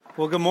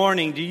Well, good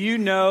morning. Do you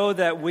know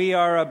that we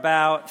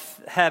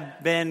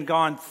have been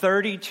gone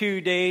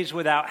 32 days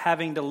without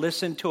having to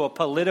listen to a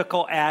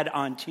political ad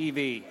on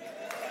TV?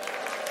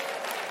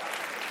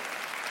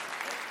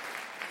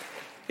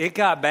 It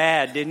got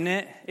bad, didn't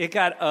it? It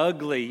got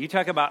ugly. You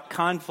talk about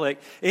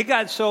conflict. It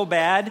got so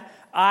bad,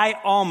 I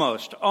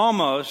almost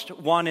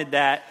wanted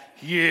that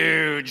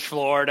huge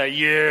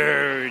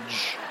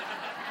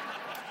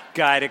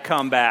guy to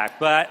come back,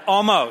 but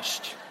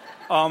almost.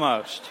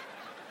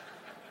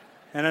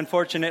 And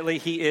unfortunately,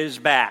 he is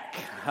back.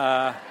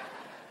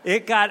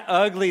 It got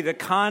ugly, the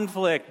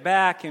conflict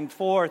back and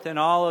forth and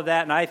all of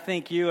that. And I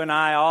think you and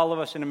I, all of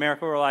us in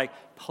America, were like,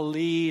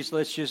 please,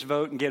 let's just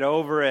vote and get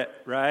over it,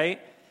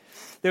 right?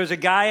 There was a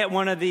guy at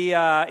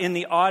in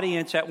the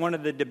audience at one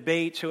of the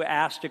debates who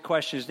asked a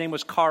question. His name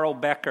was Carl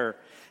Becker.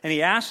 And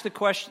he asked the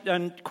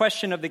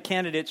question of the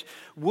candidates,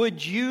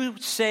 would you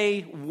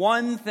say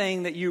one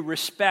thing that you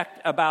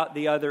respect about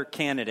the other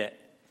candidate?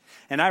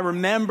 And I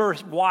remember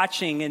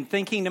watching and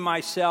thinking to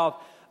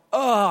myself,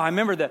 I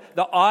remember the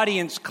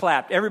audience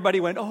clapped.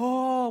 Everybody went,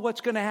 what's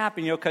going to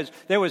happen? Because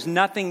there was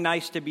nothing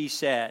nice to be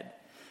said.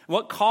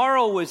 What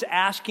Carl was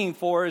asking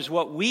for is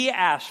what we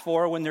ask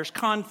for when there's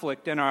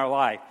conflict in our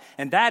life.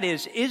 And that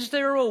is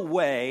there a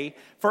way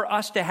for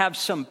us to have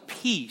some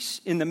peace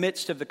in the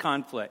midst of the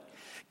conflict?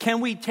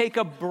 Can we take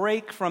a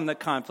break from the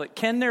conflict?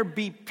 Can there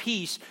be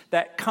peace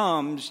that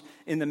comes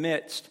in the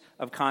midst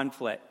of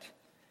conflict?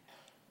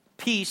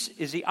 Peace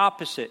is the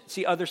opposite. It's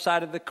the other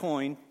side of the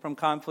coin from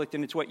conflict,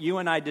 and it's what you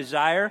and I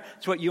desire.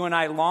 It's what you and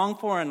I long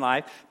for in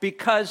life,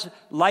 because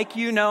like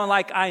you know and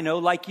like I know,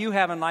 like you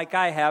have and like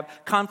I have,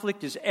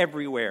 conflict is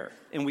everywhere,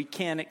 and we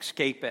can't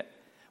escape it.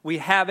 We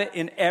have it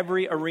in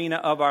every arena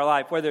of our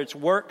life, whether it's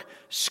work,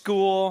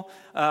 school,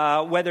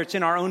 whether it's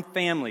in our own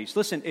families.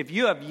 Listen, if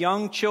you have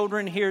young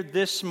children here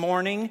this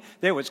morning,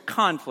 there was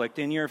conflict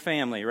in your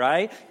family,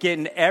 right?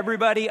 Getting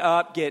everybody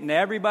up, getting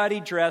everybody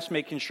dressed,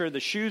 making sure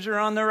the shoes are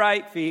on the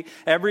right feet.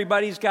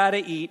 Everybody's got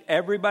to eat.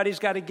 Everybody's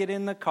got to get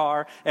in the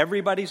car.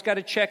 Everybody's got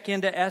to check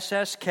into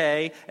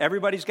SSK.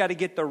 Everybody's got to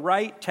get the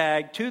right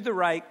tag to the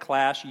right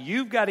class.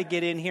 You've got to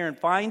get in here and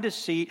find a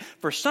seat.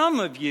 For some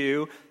of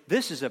you,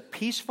 this is a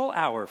peaceful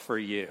hour for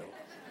you.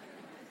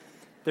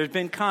 There's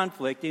been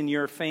conflict in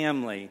your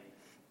family.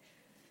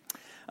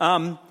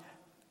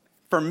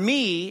 For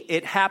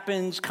me,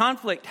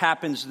 conflict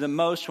happens the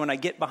most when I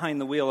get behind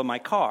the wheel of my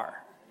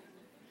car.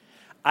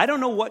 I don't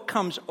know what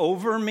comes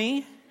over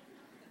me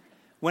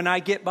when I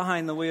get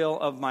behind the wheel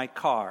of my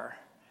car.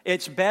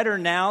 It's better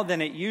now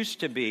than it used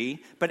to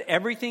be, but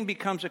everything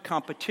becomes a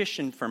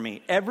competition for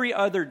me. Every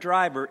other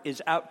driver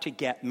is out to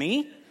get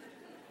me.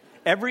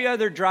 Every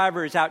other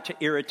driver is out to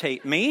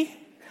irritate me.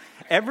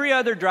 Every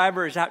other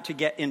driver is out to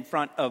get in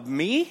front of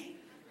me.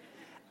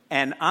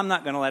 And I'm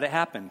not going to let it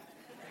happen.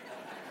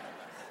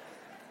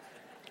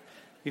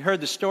 You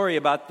heard the story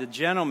about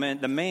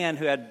the man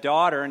who had a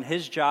daughter, and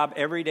his job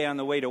every day on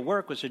the way to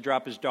work was to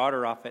drop his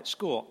daughter off at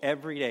school.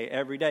 Every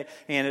day.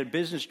 He had a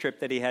business trip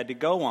that he had to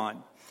go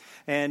on.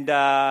 And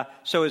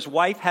so his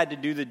wife had to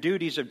do the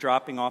duties of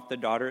dropping off the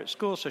daughter at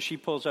school. So she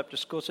pulls up to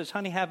school and says,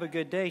 honey, have a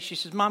good day. She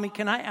says, Mommy,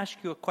 can I ask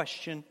you a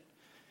question?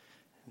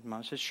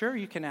 Mom says, sure,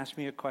 you can ask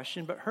me a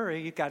question, but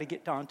hurry, you've got to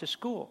get on to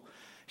school.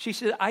 She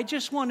said, I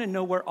just want to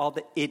know where all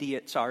the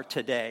idiots are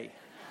today.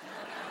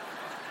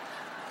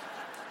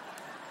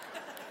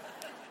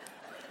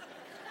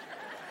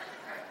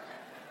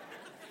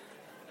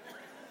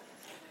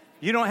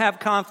 You don't have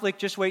conflict,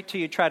 just wait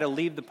till you try to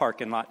leave the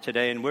parking lot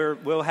today, and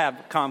we'll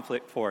have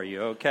conflict for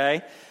you,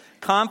 okay?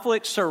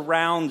 Conflict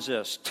surrounds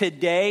us.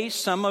 Today,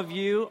 some of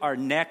you are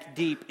neck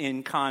deep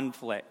in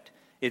conflict.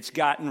 It's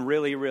gotten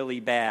really, really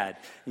bad.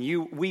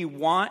 We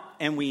want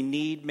and we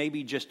need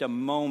maybe just a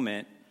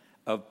moment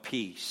of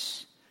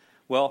peace.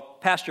 Well,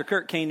 Pastor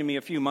Kurt came to me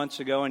a few months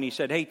ago and he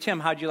said, hey,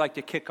 Tim, how'd you like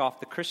to kick off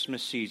the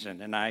Christmas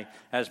season? And I,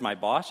 as my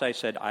boss, I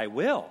said,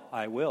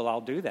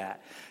 I'll do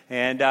that.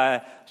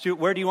 And so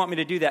where do you want me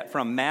to do that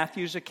from?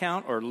 Matthew's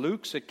account or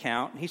Luke's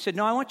account? And he said,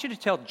 no, I want you to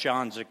tell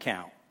John's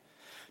account.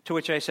 To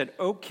which I said,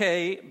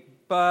 okay,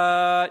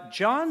 but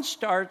John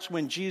starts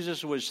when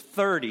Jesus was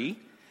 30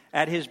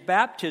 at his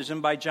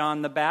baptism by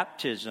John the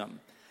Baptism.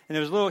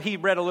 And he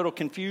read a little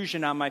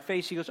confusion on my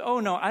face. He goes, oh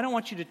no, I don't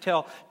want you to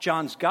tell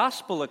John's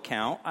gospel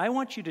account. I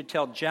want you to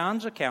tell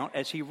John's account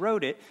as he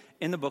wrote it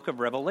in the book of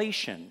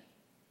Revelation.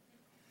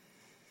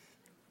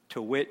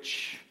 To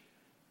which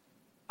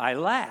I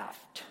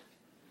laughed.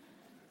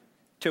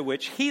 To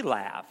which he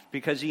laughed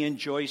because he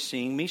enjoys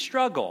seeing me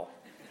struggle.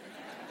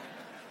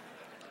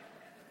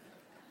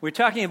 We're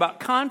talking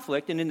about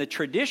conflict, and in the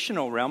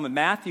traditional realm of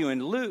Matthew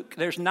and Luke,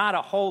 there's not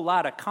a whole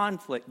lot of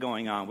conflict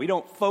going on. We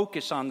don't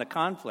focus on the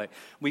conflict.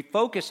 We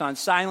focus on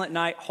silent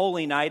night,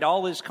 holy night,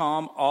 all is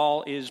calm,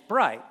 all is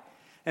bright.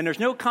 And there's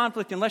no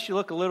conflict unless you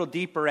look a little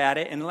deeper at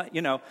it. And,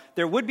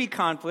 there would be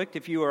conflict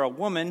if you are a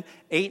woman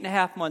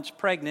 8.5 months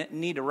pregnant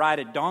and need to ride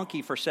a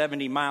donkey for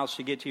 70 miles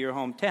to get to your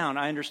hometown.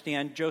 I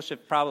understand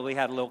Joseph probably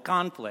had a little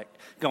conflict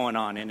going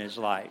on in his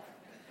life.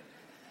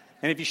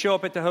 And if you show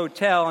up at the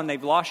hotel and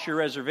they've lost your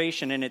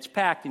reservation and it's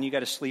packed and you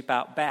got to sleep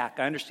out back,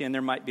 I understand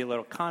there might be a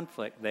little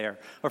conflict there.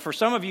 Or for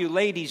some of you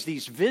ladies,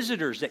 these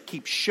visitors that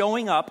keep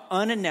showing up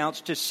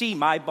unannounced to see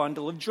my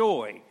bundle of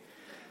joy,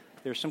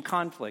 there's some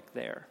conflict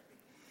there.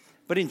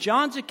 But in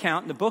John's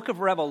account, in the book of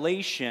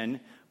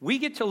Revelation, we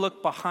get to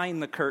look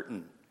behind the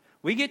curtain.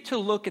 We get to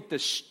look at the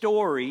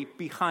story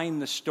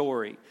behind the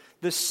story.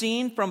 The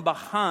scene from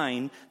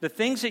behind, the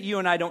things that you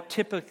and I don't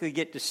typically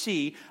get to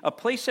see, a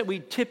place that we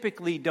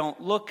typically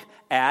don't look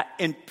at,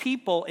 and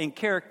people and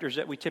characters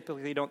that we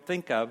typically don't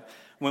think of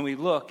when we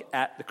look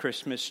at the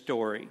Christmas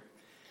story.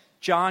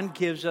 John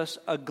gives us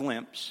a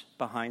glimpse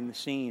behind the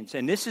scenes.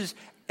 And this is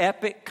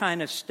epic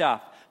kind of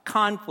stuff,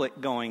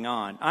 conflict going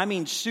on. I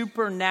mean,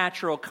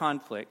 supernatural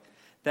conflict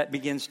that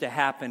begins to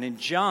happen. And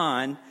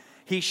John,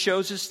 he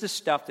shows us the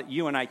stuff that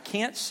you and I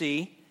can't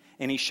see,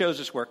 and he shows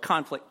us where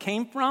conflict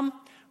came from,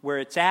 where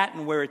it's at,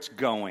 and where it's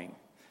going.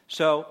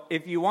 So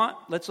if you want,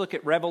 let's look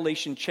at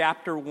Revelation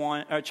chapter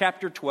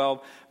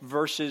 12,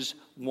 verses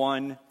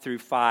 1 through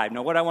 5.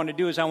 Now what I want to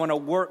do is I want to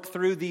work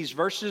through these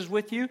verses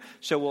with you,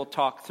 so we'll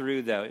talk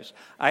through those.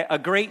 A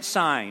great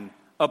sign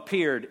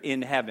appeared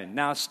in heaven.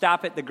 Now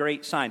stop at the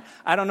great sign.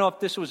 I don't know if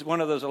this was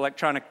one of those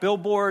electronic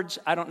billboards.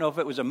 I don't know if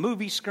it was a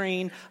movie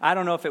screen. I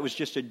don't know if it was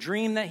just a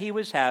dream that he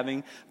was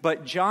having.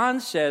 But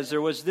John says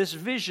there was this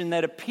vision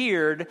that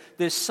appeared,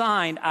 this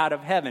sign out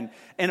of heaven.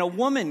 And a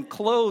woman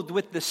clothed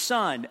with the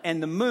sun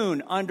and the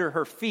moon under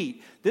her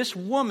feet. This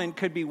woman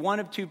could be one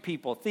of two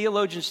people.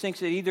 Theologians think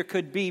that it either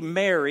could be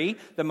Mary,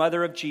 the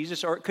mother of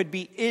Jesus, or it could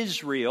be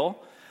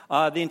Israel,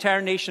 the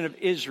entire nation of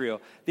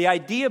Israel. The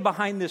idea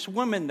behind this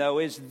woman, though,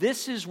 is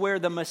this is where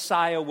the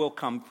Messiah will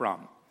come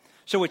from.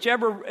 So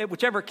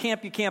whichever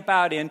camp you camp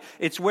out in,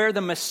 it's where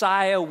the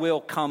Messiah will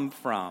come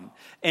from.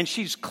 And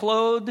she's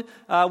clothed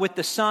with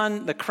the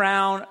sun, the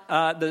crown,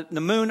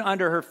 the moon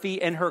under her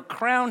feet, and her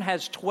crown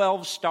has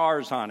 12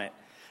 stars on it.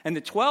 And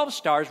the 12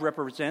 stars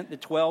represent the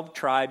 12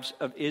 tribes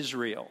of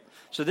Israel.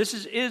 So this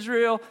is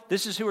Israel.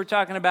 This is who we're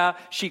talking about.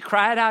 She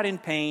cried out in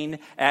pain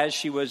as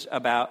she was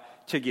about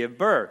to give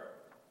birth.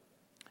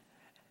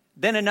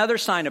 Then another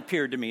sign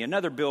appeared to me,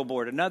 another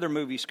billboard, another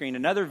movie screen,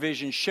 another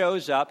vision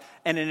shows up,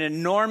 and an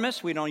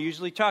enormous, we don't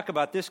usually talk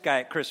about this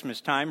guy at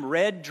Christmas time,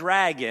 red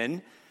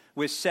dragon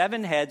with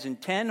 7 heads and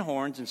 10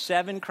 horns and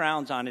 7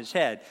 crowns on his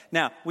head.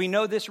 Now, we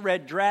know this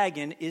red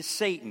dragon is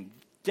Satan,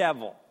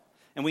 devil.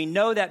 And we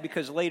know that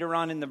because later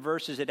on in the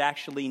verses it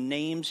actually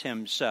names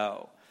him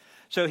so.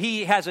 So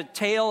he has a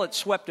tail that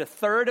swept a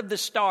third of the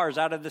stars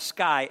out of the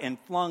sky and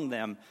flung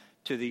them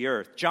to the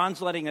earth. John's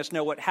letting us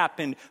know what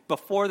happened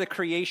before the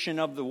creation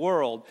of the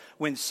world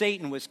when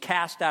Satan was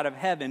cast out of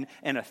heaven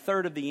and a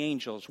third of the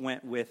angels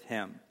went with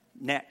him.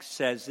 Next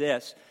says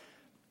this,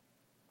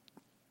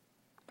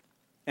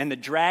 and the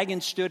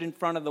dragon stood in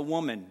front of the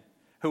woman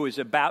who was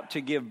about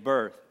to give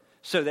birth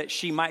so that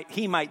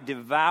he might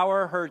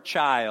devour her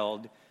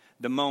child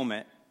the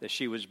moment that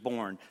she was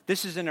born.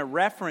 This is in a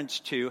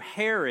reference to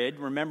Herod,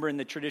 remember in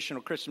the traditional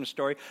Christmas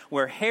story,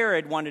 where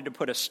Herod wanted to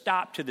put a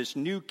stop to this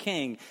new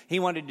king. He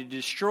wanted to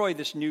destroy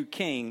this new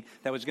king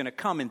that was going to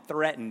come and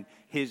threaten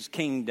his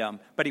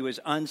kingdom, but he was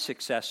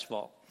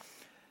unsuccessful.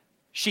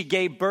 She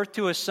gave birth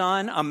to a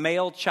son, a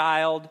male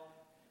child.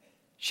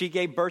 She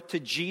gave birth to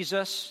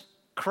Jesus,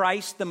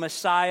 Christ the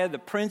Messiah, the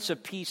Prince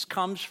of Peace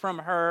comes from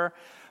her,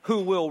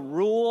 who will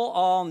rule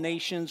all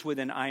nations with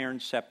an iron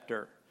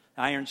scepter.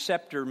 Iron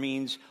scepter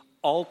means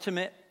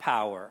ultimate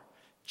power.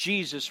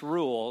 Jesus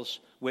rules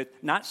with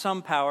not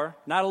some power,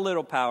 not a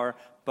little power,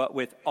 but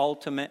with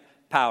ultimate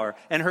power.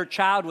 And her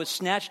child was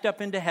snatched up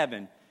into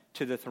heaven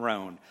to the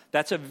throne.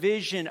 That's a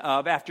vision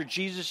of after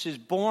Jesus is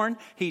born,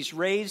 he's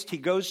raised, he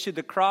goes to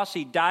the cross,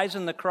 he dies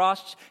on the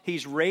cross,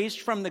 he's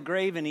raised from the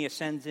grave, and he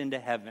ascends into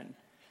heaven.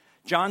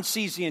 John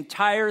sees the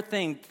entire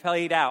thing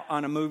played out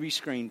on a movie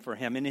screen for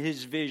him in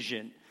his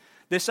vision.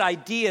 This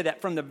idea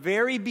that from the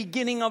very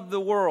beginning of the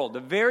world, the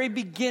very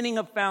beginning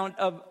of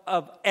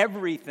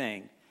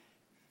everything,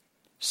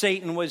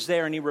 Satan was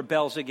there and he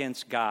rebels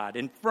against God.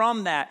 And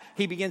from that,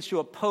 he begins to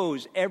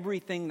oppose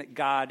everything that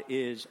God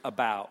is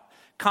about.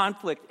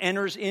 Conflict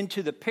enters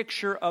into the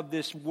picture of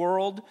this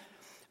world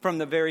from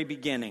the very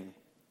beginning.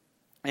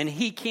 And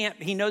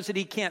he knows that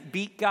he can't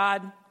beat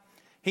God.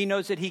 He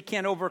knows that he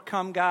can't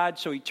overcome God,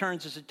 so he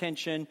turns his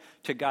attention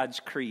to God's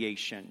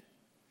creation.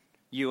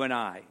 You and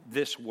I,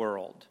 this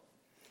world.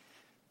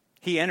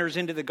 He enters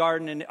into the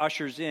garden and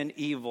ushers in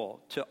evil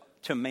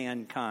to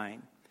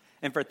mankind.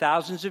 And for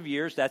thousands of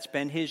years, that's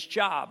been his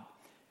job.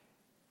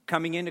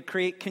 Coming in to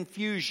create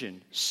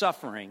confusion,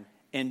 suffering,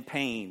 and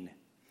pain.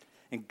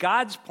 And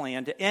God's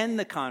plan to end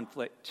the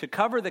conflict, to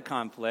cover the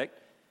conflict,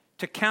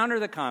 to counter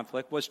the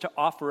conflict, was to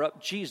offer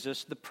up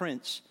Jesus, the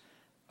Prince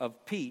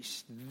of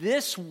Peace.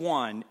 This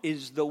one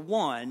is the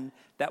one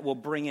that will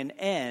bring an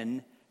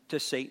end to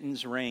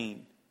Satan's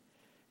reign.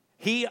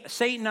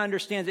 Satan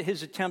understands that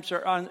his attempts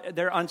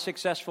they're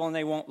unsuccessful and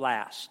they won't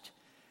last.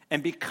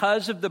 And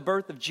because of the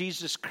birth of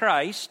Jesus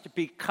Christ,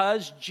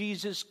 because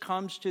Jesus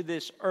comes to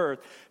this earth,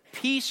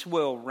 peace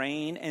will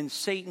reign and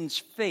Satan's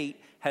fate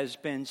has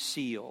been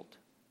sealed.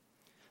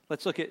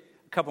 Let's look at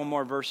a couple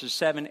more verses,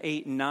 7,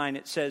 8, and 9.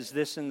 It says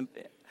this,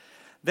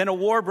 then a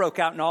war broke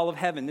out in all of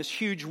heaven. This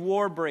huge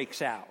war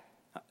breaks out.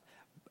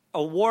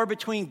 A war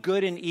between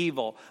good and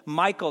evil.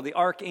 Michael, the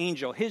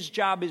archangel, his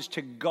job is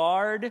to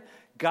guard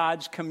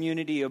God's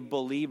community of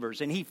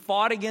believers. And he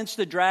fought against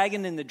the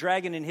dragon, and the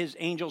dragon and his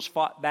angels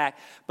fought back.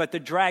 But the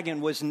dragon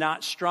was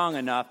not strong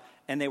enough,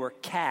 and they were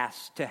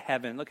cast to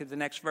heaven. Look at the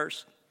next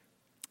verse.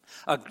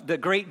 The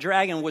great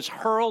dragon was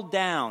hurled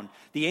down,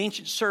 the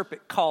ancient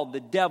serpent called the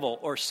devil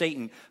or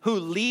Satan, who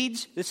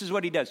leads, this is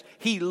what he does,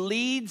 he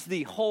leads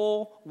the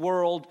whole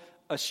world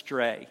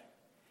astray.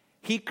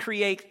 He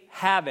creates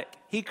havoc.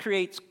 He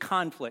creates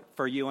conflict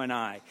for you and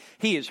I.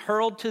 He is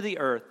hurled to the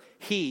earth,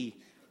 he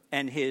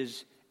and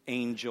his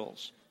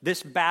angels.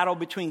 This battle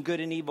between good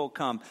and evil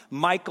come.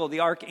 Michael,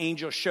 the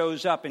archangel,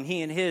 shows up, and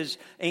he and his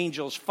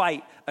angels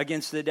fight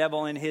against the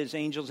devil and his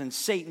angels, and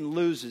Satan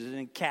loses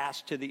and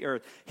cast to the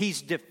earth.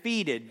 He's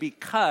defeated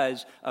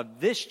because of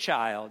this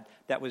child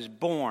that was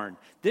born.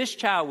 This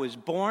child was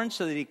born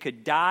so that he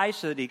could die,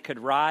 so that he could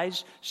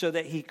rise, so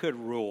that he could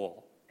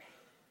rule.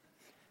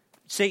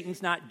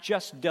 Satan's not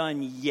just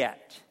done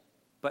yet,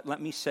 but let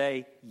me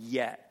say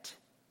yet.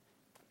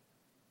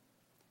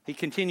 He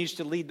continues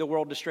to lead the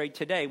world astray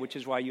today, which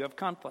is why you have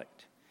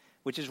conflict,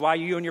 which is why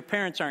you and your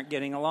parents aren't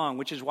getting along,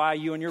 which is why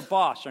you and your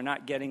boss are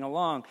not getting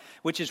along,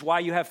 which is why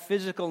you have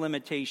physical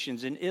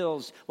limitations and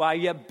ills, why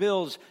you have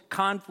bills.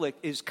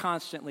 Conflict is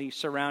constantly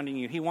surrounding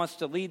you. He wants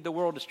to lead the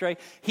world astray.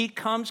 He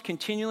comes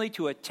continually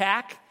to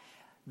attack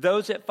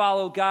those that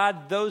follow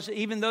God,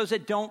 even those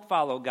that don't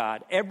follow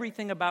God.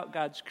 Everything about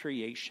God's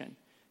creation.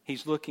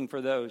 He's looking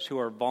for those who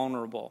are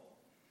vulnerable.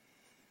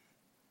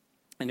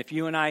 And if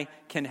you and I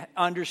can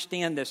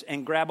understand this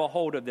and grab a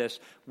hold of this,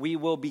 we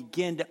will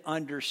begin to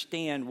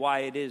understand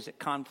why it is that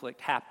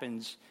conflict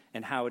happens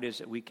and how it is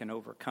that we can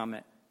overcome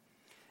it.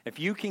 If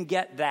you can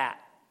get that,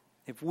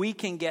 if we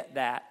can get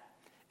that,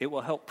 it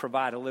will help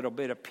provide a little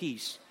bit of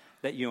peace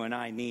that you and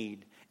I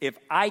need. If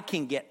I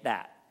can get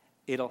that,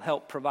 it'll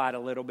help provide a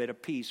little bit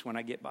of peace when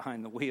I get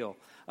behind the wheel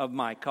of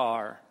my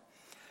car.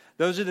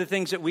 Those are the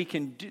things that we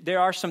can do. There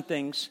are some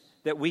things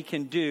that we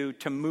can do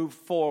to move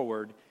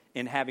forward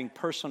in having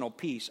personal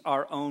peace,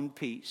 our own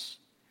peace,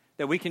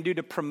 that we can do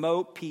to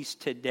promote peace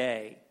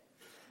today.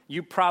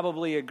 You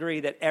probably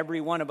agree that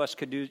every one of us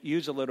could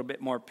use a little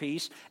bit more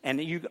peace,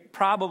 and you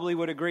probably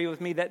would agree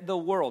with me that the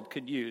world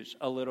could use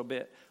a little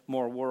bit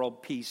more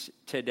world peace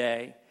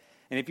today.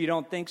 And if you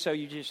don't think so,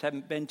 you just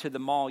haven't been to the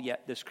mall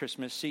yet this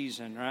Christmas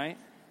season, right?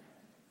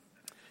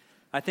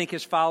 I think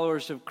as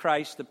followers of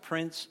Christ, the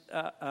Prince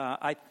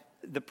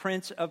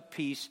of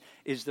Peace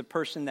is the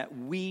person that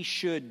we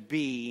should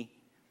be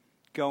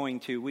going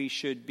to, we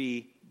should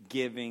be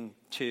giving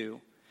to.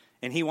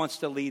 And he wants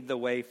to lead the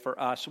way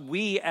for us.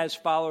 We, as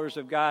followers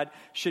of God,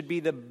 should be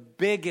the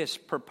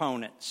biggest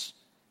proponents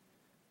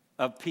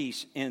of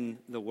peace in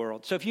the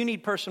world. So if you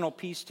need personal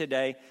peace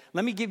today,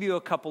 let me give you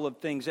a couple of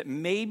things that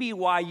maybe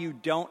why you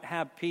don't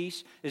have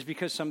peace is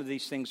because some of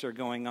these things are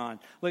going on.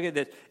 Look at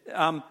this.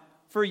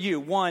 For you,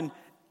 one,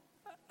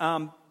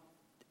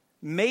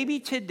 maybe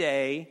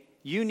today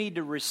you need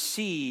to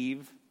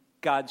receive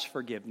God's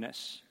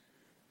forgiveness.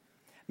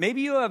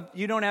 Maybe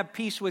you don't have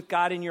peace with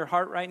God in your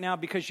heart right now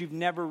because you've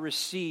never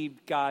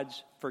received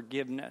God's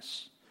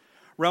forgiveness.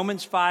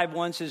 Romans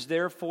 5:1 says,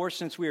 therefore,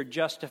 since we are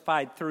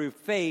justified through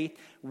faith,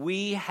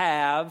 we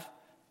have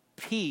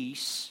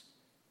peace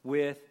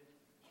with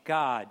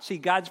God. See,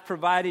 God's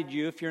provided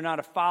you, if you're not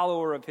a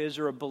follower of His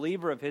or a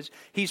believer of His,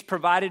 He's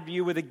provided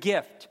you with a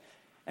gift.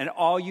 And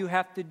all you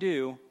have to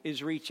do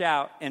is reach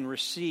out and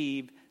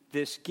receive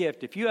this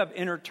gift. If you have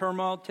inner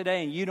turmoil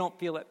today and you don't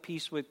feel at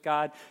peace with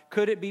God,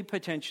 could it be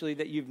potentially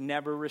that you've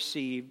never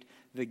received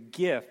the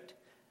gift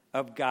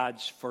of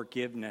God's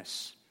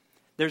forgiveness?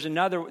 There's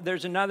another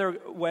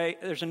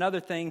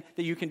thing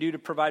that you can do to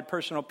provide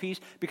personal peace,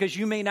 because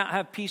you may not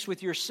have peace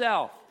with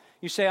yourself.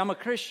 You say, I'm a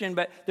Christian,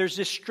 but there's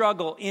this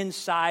struggle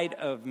inside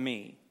of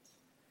me.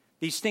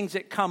 These things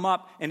that come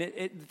up, and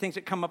the things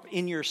that come up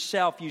in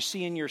yourself, you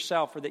see in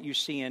yourself or that you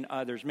see in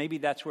others. Maybe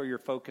that's where you're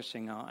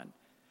focusing on.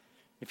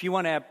 If you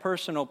want to have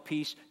personal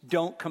peace,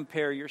 don't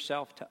compare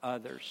yourself to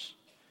others.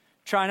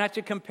 Try not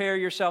to compare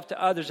yourself to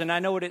others. And I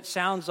know what it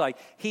sounds like.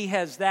 He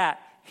has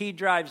that. He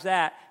drives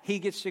that. He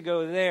gets to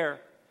go there.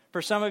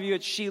 For some of you,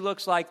 it's she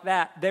looks like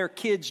that. Their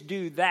kids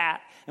do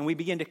that. And we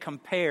begin to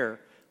compare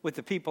with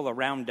the people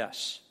around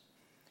us.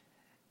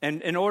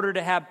 And in order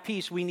to have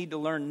peace, we need to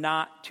learn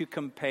not to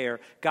compare.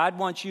 God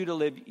wants you to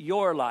live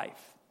your life,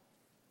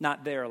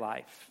 not their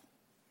life.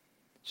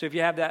 So if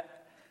you have that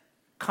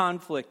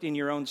conflict in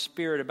your own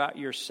spirit about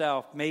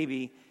yourself,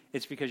 maybe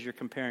it's because you're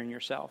comparing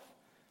yourself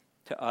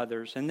to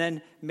others. And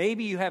then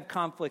maybe you have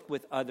conflict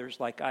with others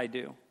like I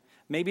do.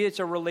 Maybe it's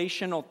a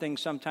relational thing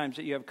sometimes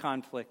that you have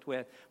conflict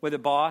with a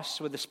boss,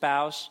 with a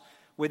spouse,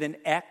 with an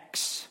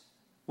ex,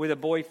 with a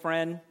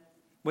boyfriend,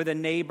 with a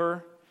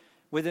neighbor,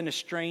 with an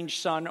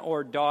estranged son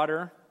or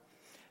daughter.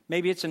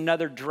 Maybe it's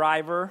another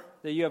driver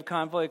that you have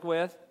conflict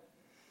with.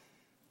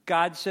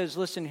 God says,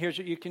 listen, here's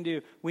what you can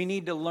do. We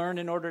need to learn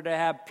in order to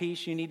have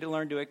peace. You need to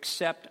learn to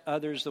accept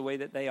others the way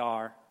that they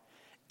are,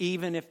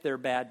 even if they're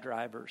bad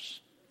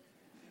drivers,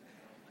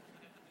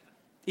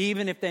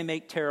 even if they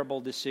make terrible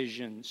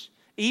decisions,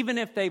 even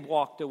if they've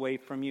walked away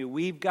from you.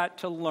 We've got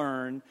to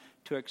learn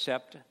to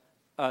accept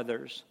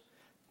others.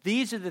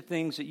 These are the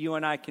things that you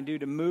and I can do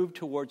to move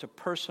towards a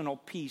personal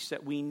peace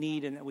that we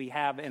need and that we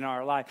have in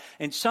our life.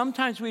 And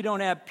sometimes we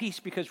don't have peace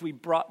because we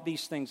brought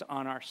these things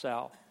on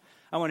ourselves.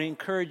 I want to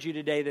encourage you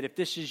today that if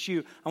this is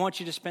you, I want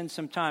you to spend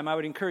some time. I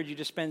would encourage you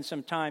to spend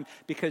some time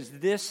because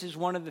this is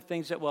one of the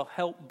things that will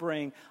help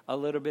bring a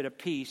little bit of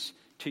peace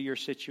to your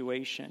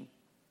situation.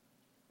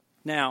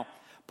 Now,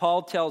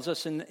 Paul tells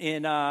us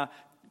in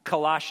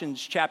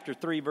Colossians chapter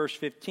 3, verse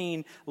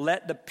 15,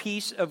 let the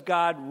peace of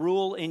God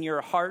rule in your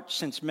hearts,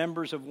 since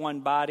members of one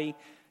body,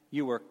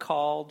 you were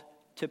called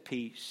to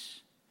peace.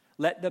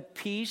 Let the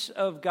peace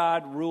of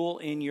God rule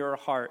in your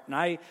heart. And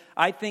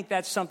I think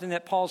that's something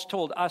that Paul's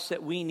told us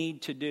that we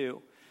need to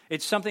do.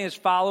 It's something as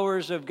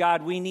followers of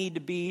God, we need to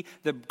be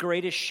the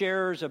greatest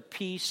sharers of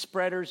peace,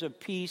 spreaders of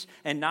peace,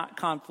 and not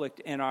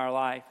conflict in our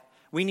life.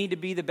 We need to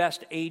be the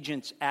best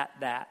agents at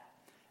that.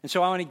 And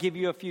so I want to give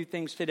you a few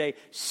things today.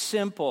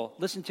 Simple,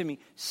 listen to me,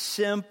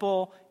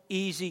 simple,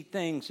 easy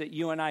things that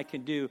you and I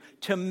can do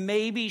to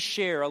maybe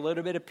share a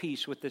little bit of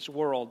peace with this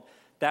world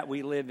that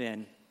we live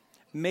in.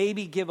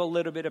 Maybe give a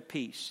little bit of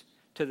peace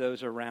to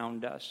those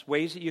around us.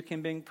 Ways that you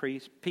can bring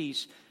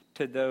peace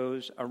to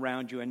those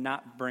around you and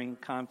not bring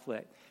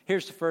conflict.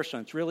 Here's the first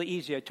one. It's really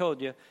easy. I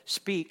told you.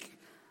 Speak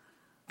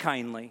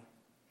kindly.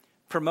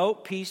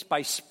 Promote peace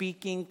by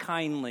speaking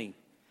kindly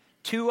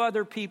to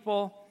other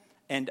people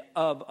and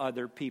of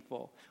other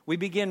people. We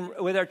begin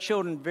with our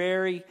children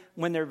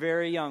when they're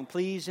very young.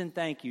 Please and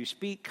thank you.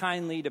 Speak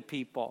kindly to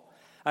people.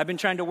 I've been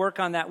trying to work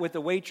on that with the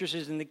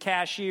waitresses and the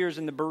cashiers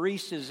and the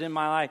baristas in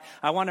my life.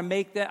 I want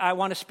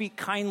to speak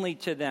kindly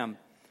to them.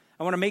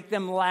 I want to make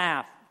them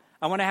laugh.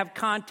 I want to have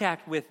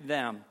contact with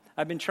them.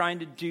 I've been trying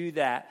to do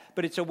that,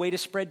 but it's a way to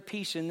spread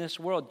peace in this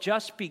world.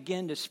 Just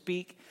begin to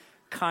speak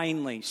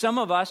kindly. Some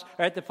of us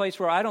are at the place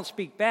where I don't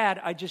speak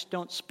bad, I just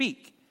don't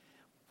speak.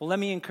 Well, let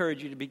me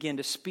encourage you to begin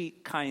to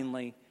speak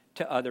kindly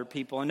to other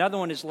people. Another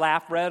one is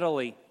laugh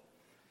readily.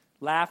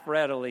 Laugh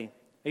readily.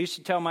 I used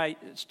to tell my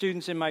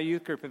students in my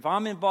youth group, if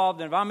I'm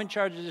involved and if I'm in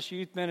charge of this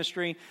youth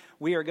ministry,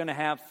 we are going to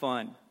have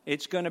fun.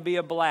 It's going to be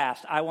a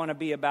blast. I want to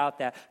be about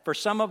that. For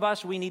some of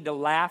us, we need to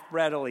laugh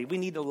readily. We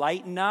need to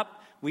lighten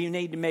up. We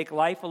need to make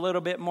life a little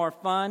bit more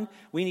fun.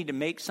 We need to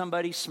make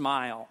somebody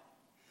smile.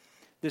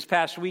 This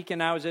past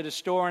weekend, I was at a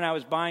store and I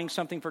was buying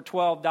something for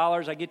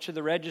 $12. I get to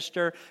the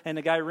register and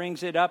the guy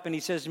rings it up and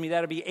he says to me,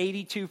 that'll be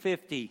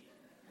 $82.50.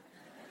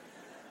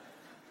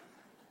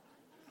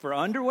 For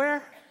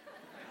underwear?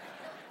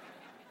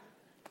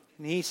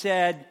 And he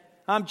said,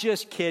 I'm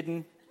just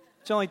kidding.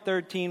 It's only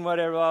 13,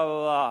 whatever, blah, blah,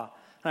 blah.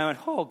 And I went,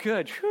 oh,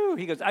 good. Whew.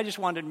 He goes, I just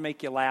wanted to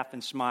make you laugh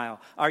and smile.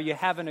 Are you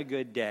having a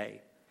good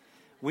day?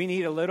 We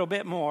need a little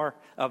bit more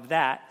of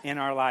that in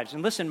our lives.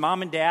 And listen,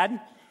 mom and dad,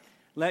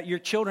 your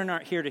children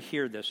aren't here to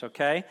hear this,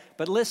 okay?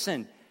 But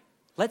listen,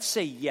 let's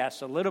say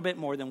yes a little bit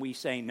more than we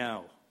say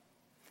no.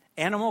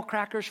 Animal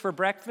crackers for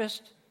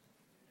breakfast?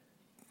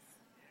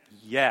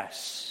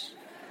 Yes.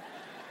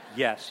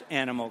 Yes,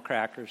 animal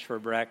crackers for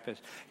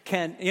breakfast.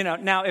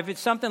 Now, if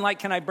it's something like,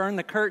 can I burn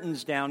the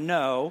curtains down?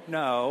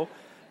 No.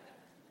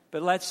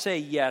 But let's say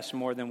yes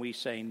more than we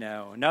say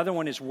no. Another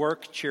one is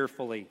work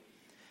cheerfully.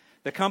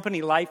 The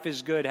company Life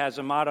is Good has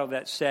a motto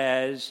that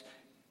says,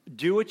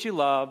 do what you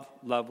love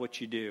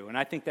what you do. And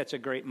I think that's a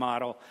great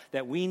model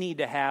that we need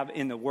to have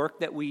in the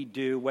work that we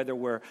do, whether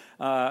we're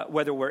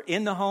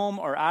in the home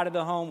or out of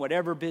the home,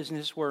 whatever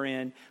business we're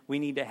in, we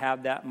need to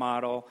have that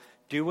model.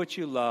 Do what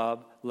you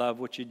love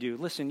what you do.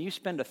 Listen, you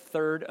spend a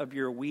third of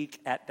your week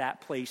at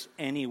that place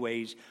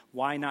anyways.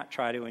 Why not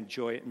try to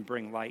enjoy it and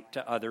bring light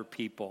to other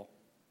people?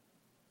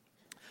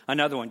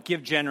 Another one,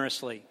 give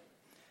generously.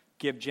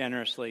 Give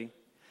generously.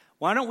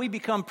 Why don't we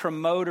become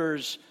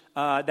promoters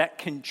that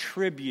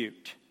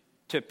contribute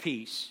to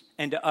peace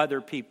and to other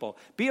people?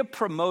 Be a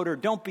promoter,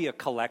 don't be a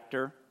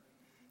collector,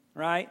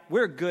 right?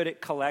 We're good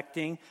at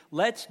collecting.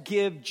 Let's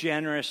give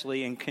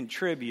generously and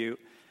contribute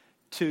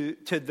to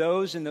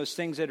those and those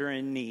things that are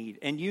in need.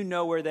 And you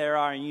know where they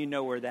are and you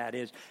know where that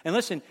is. And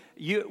listen,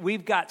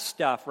 we've got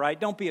stuff, right?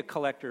 Don't be a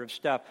collector of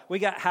stuff. We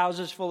got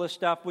houses full of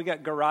stuff. We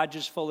got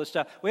garages full of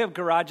stuff. We have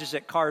garages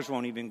that cars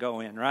won't even go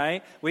in,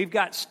 right? We've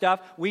got stuff.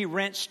 We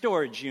rent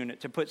storage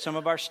unit to put some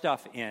of our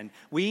stuff in.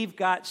 We've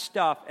got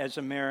stuff as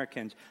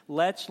Americans.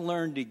 Let's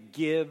learn to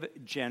give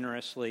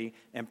generously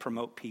and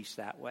promote peace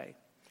that way.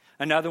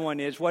 Another one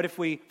is, what if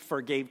we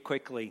forgave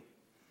quickly?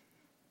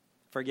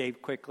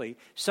 Forgave quickly.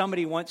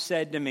 Somebody once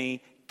said to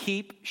me,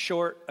 keep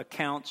short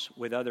accounts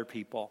with other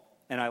people.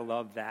 And I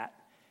love that.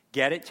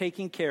 Get it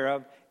taken care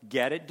of,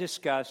 get it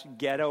discussed,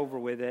 get over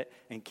with it,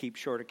 and keep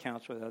short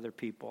accounts with other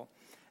people.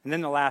 And then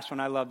the last one,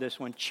 I love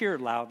this one, cheer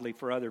loudly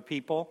for other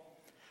people.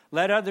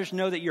 Let others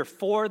know that you're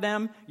for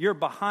them, you're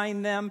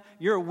behind them,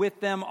 you're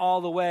with them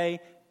all the way.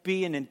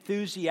 Be an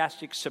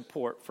enthusiastic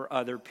support for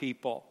other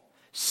people.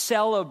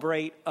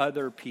 Celebrate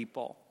other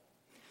people.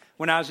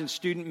 When I was in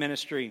student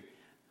ministry,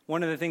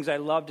 one of the things I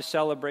loved to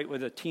celebrate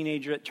with a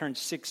teenager that turned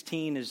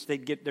 16 is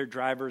they'd get their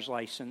driver's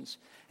license.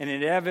 And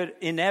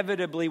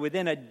inevitably,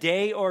 within a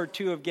day or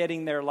two of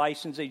getting their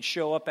license, they'd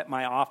show up at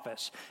my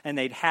office and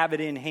they'd have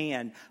it in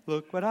hand.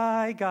 Look what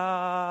I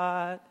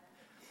got.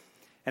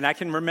 And I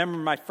can remember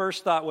my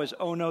first thought was,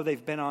 oh no,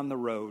 they've been on the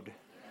road.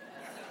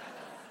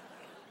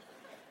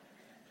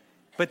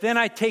 But then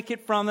I'd take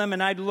it from them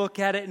and I'd look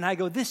at it and I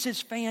go, this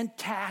is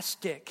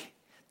fantastic.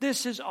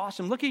 This is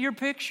awesome. Look at your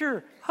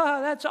picture.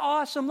 That's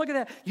awesome. Look at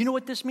that. You know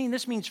what this means?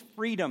 This means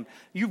freedom.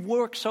 You've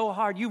worked so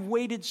hard. You've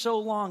waited so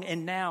long,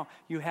 and now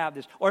you have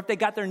this. Or if they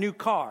got their new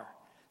car,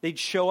 they'd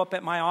show up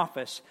at my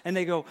office, and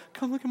they go,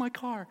 come look at my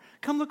car.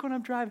 Come look what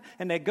I'm driving.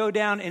 And they'd go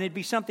down, and it'd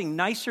be something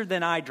nicer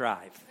than I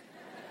drive.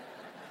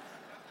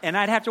 And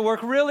I'd have to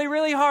work really,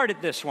 really hard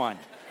at this one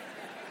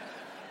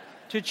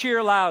to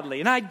cheer loudly.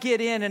 And I'd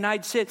get in and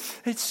I'd sit,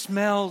 it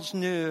smells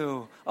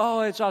new.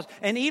 Oh, it's awesome.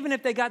 And even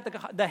if they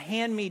got the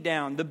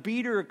hand-me-down, the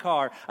beater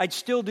car, I'd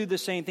still do the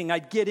same thing.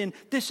 I'd get in,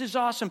 this is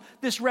awesome.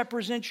 This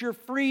represents your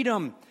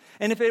freedom.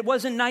 And if it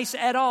wasn't nice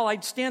at all,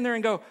 I'd stand there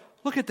and go,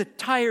 look at the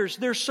tires.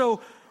 They're so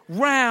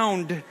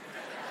round.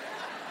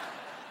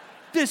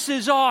 This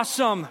is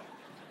awesome.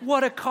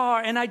 What a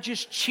car. And I'd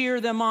just cheer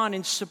them on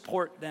and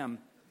support them.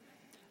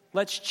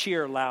 Let's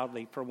cheer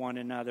loudly for one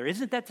another.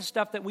 Isn't that the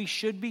stuff that we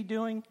should be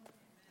doing?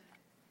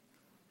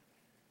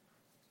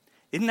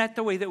 Isn't that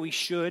the way that we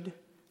should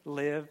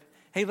live?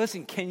 Hey,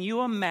 listen, can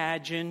you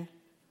imagine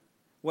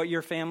what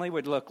your family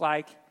would look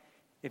like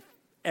if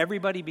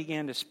everybody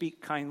began to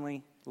speak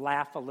kindly,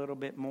 laugh a little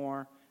bit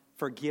more,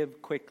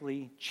 forgive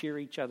quickly, cheer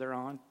each other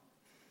on?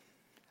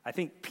 I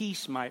think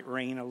peace might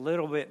reign a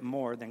little bit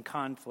more than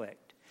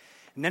conflict.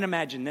 And then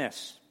imagine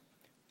this,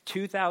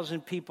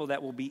 2,000 people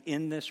that will be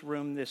in this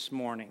room this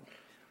morning.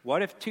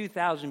 What if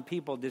 2,000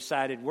 people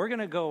decided we're going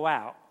to go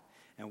out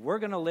and we're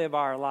going to live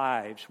our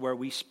lives where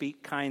we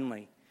speak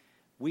kindly,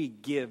 we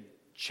give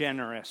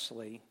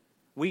generously,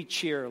 we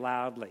cheer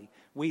loudly,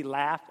 we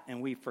laugh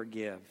and we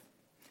forgive?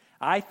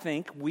 I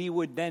think we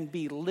would then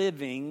be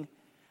living,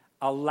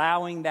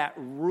 allowing that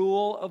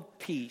rule of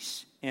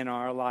peace in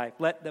our life.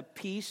 Let the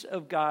peace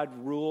of God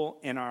rule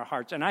in our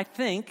hearts. And I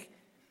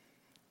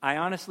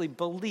honestly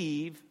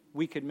believe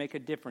we could make a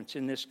difference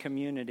in this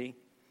community.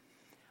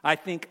 I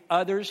think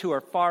others who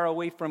are far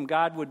away from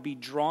God would be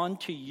drawn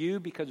to you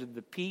because of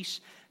the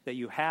peace that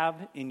you have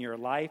in your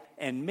life,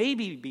 and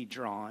maybe be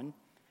drawn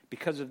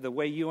because of the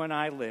way you and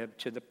I live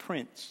to the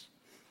Prince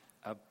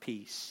of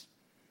Peace.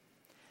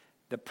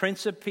 The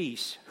Prince of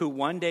Peace, who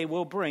one day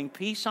will bring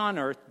peace on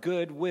earth,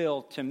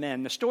 goodwill to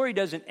men. The story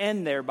doesn't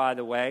end there, by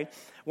the way.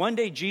 One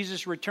day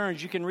Jesus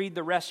returns. You can read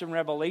the rest in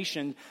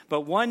Revelation,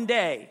 but one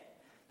day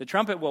the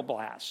trumpet will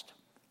blast.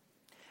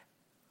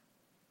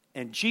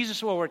 And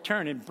Jesus will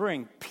return and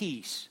bring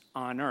peace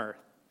on earth.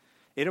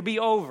 It'll be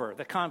over.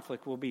 The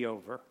conflict will be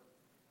over.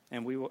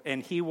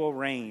 And he will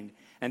reign.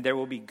 And there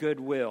will be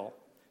goodwill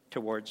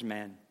towards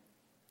men.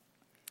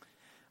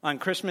 On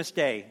Christmas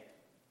Day,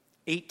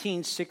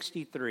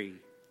 1863,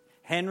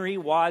 Henry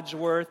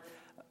Wadsworth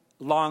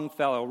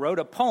Longfellow wrote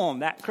a poem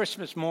that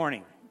Christmas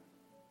morning.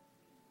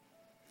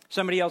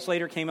 Somebody else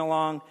later came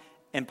along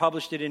and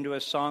published it into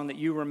a song that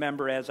you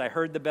remember as I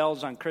Heard the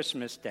Bells on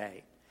Christmas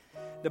Day.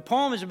 The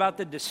poem is about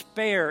the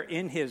despair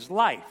in his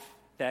life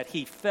that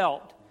he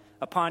felt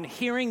upon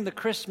hearing the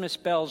Christmas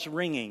bells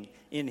ringing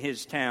in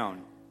his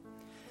town.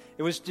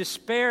 It was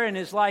despair in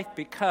his life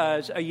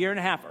because a year and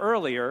a half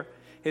earlier,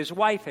 his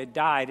wife had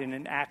died in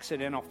an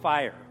accidental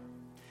fire.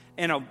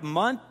 And a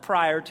month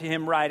prior to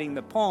him writing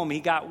the poem,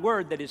 he got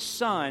word that his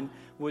son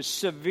was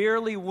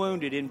severely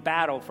wounded in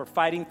battle for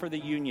fighting for the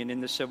Union in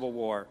the Civil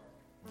War.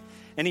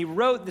 And he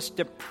wrote this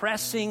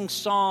depressing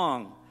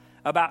song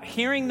about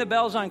hearing the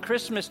bells on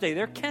Christmas Day.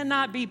 There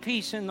cannot be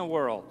peace in the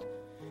world.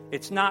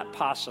 It's not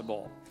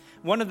possible.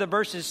 One of the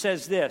verses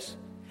says this,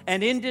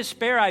 "And in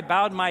despair I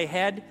bowed my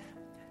head.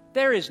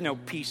 There is no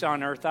peace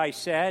on earth, I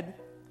said.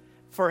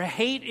 For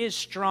hate is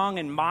strong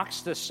and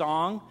mocks the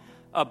song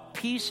of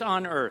peace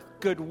on earth,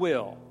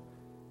 goodwill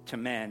to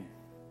men."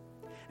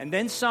 And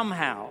then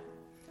somehow,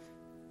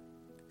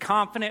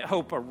 confident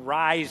hope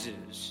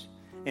arises.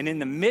 And in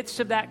the midst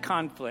of that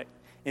conflict,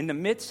 in the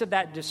midst of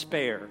that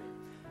despair,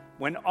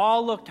 when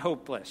all looked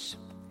hopeless,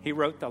 he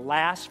wrote the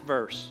last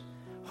verse.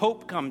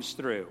 Hope comes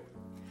through.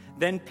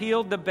 Then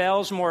pealed the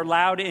bells more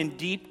loud and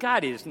deep.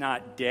 God is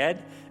not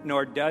dead,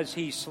 nor does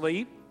he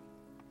sleep.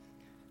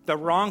 The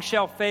wrong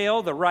shall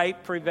fail, the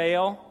right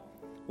prevail.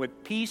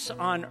 With peace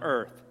on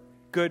earth,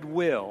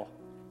 goodwill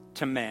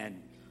to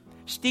men.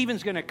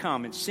 Stephen's going to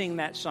come and sing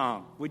that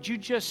song. Would you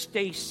just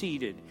stay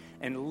seated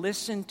and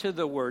listen to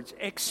the words,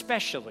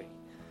 especially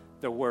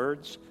the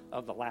words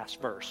of the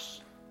last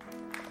verse?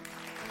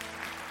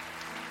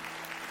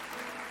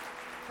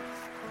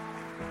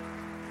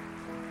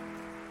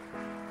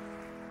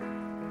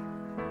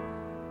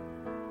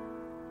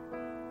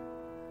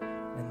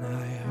 And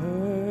I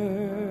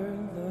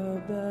heard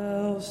the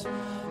bells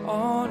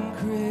on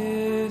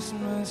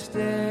Christmas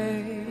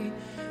Day.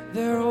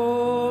 They're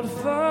all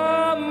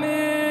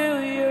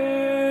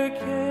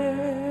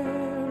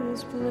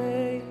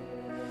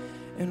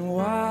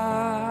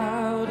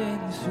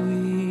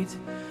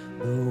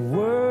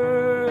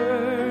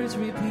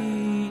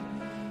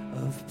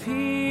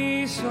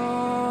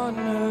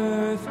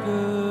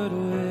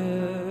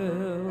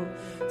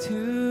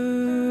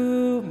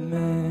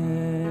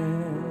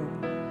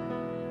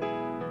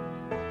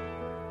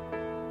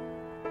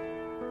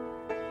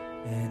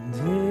and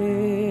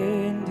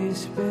in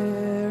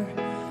despair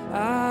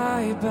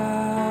I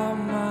bow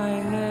my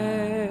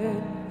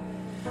head.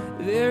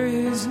 There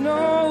is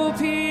no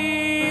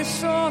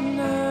peace on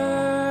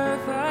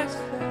earth, I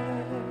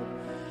said,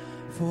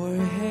 for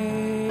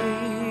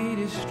hate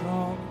is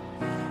strong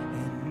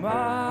and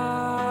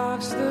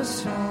mocks the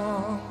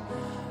song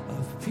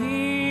of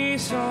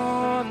peace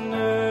on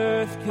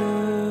earth,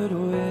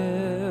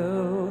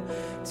 goodwill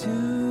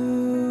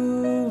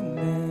to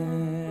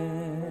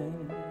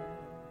men.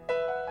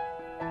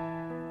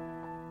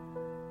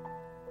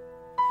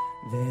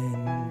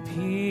 Then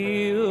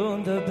peal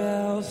the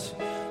bells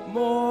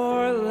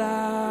more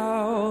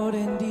loud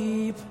and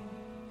deep.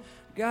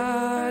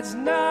 God's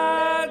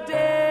not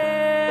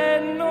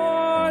dead,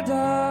 nor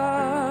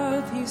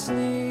doth he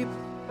sleep.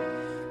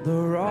 The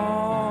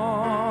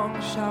wrong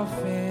shall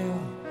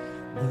fail,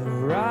 the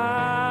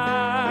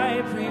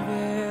right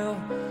prevail,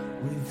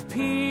 with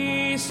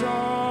peace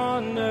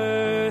on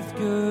earth,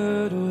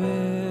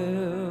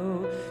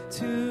 goodwill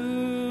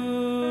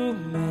to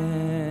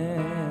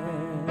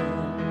men.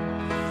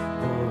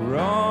 The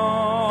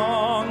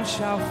wrong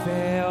shall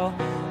fail,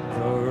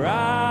 the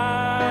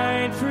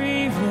right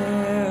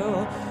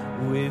prevail,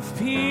 with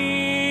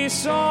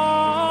peace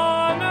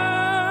on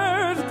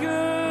earth,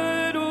 goodwill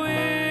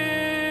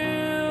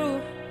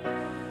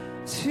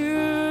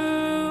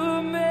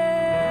to men.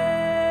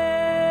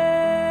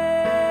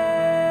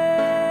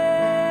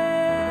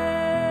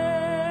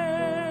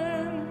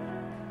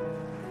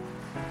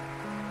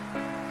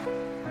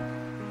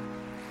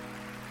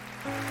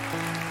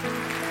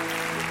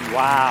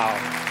 Wow.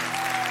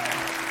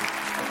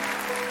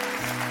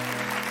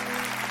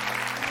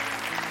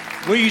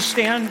 Will you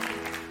stand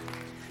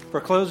for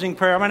closing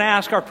prayer? I'm going to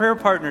ask our prayer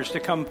partners to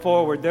come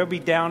forward. They'll be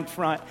down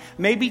front.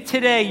 Maybe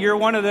today you're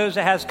one of those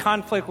that has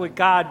conflict with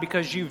God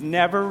because you've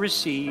never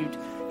received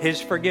His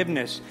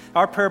forgiveness.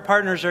 Our prayer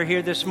partners are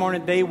here this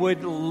morning. They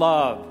would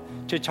love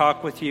to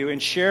talk with you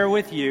and share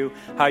with you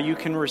how you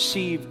can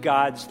receive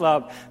God's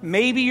love.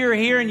 Maybe you're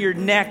here and you're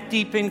neck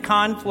deep in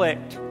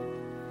conflict.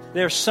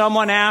 There's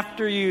someone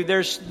after you.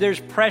 There's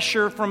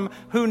pressure from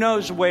who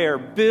knows where,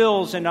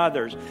 bills and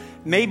others.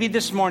 Maybe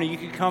this morning you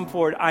could come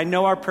forward. I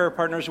know our prayer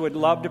partners would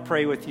love to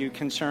pray with you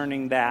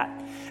concerning that.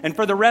 And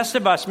for the rest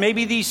of us,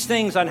 maybe these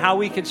things on how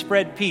we could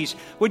spread peace.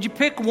 Would you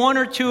pick one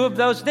or two of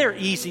those? They're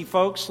easy,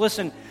 folks.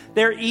 Listen,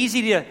 they're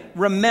easy to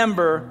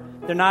remember.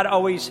 They're not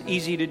always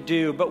easy to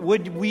do. But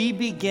would we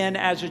begin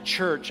as a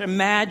church?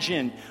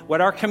 Imagine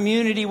what our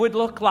community would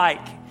look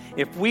like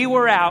if we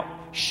were out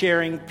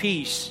sharing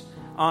peace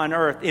on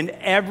earth in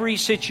every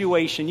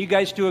situation. You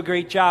guys do a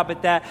great job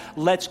at that.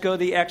 Let's go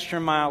the extra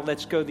mile.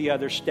 Let's go the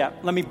other step.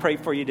 Let me pray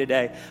for you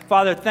today.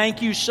 Father,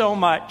 thank you so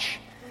much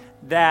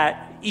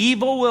that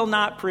evil will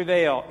not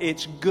prevail.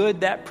 It's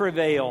good that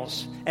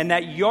prevails, and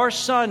that your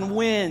Son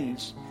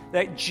wins,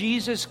 that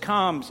Jesus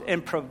comes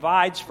and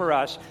provides for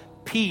us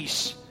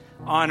peace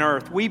on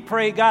earth. We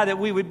pray, God, that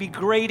we would be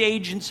great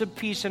agents of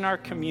peace in our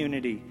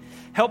community.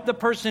 Help the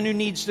person who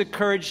needs the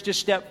courage to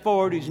step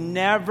forward, who's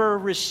never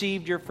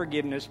received your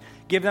forgiveness.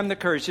 Give them the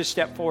courage to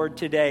step forward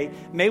today.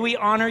 May we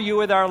honor you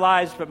with our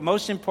lives, but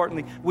most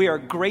importantly, we are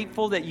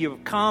grateful that you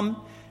have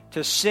come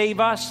to save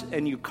us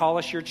and you call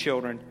us your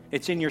children.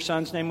 It's in your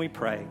Son's name we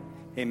pray.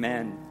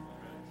 Amen.